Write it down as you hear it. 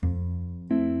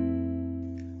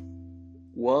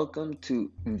Welcome to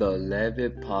the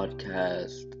Leve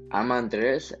podcast. I'm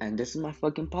Andres, and this is my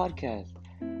fucking podcast.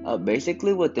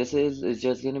 Basically, what this is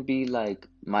just gonna be like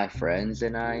my friends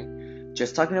and I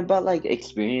just talking about like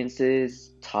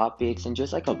experiences, topics, and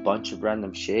just like a bunch of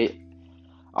random shit.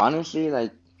 Honestly,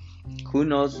 like, who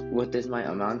knows what this might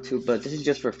amount to, but this is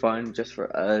just for fun, just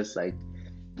for us, like,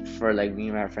 for like me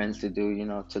and my friends to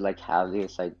do, to like have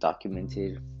this like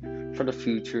documented for the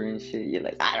future and shit. You're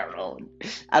like, I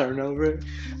don't know, bro.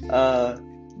 Uh,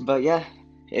 but yeah,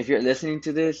 if you're listening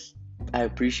to this, I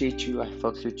appreciate you. I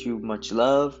fucks with you. Much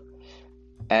love,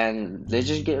 and let's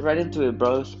just get right into it,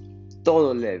 bros.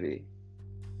 Todo leve.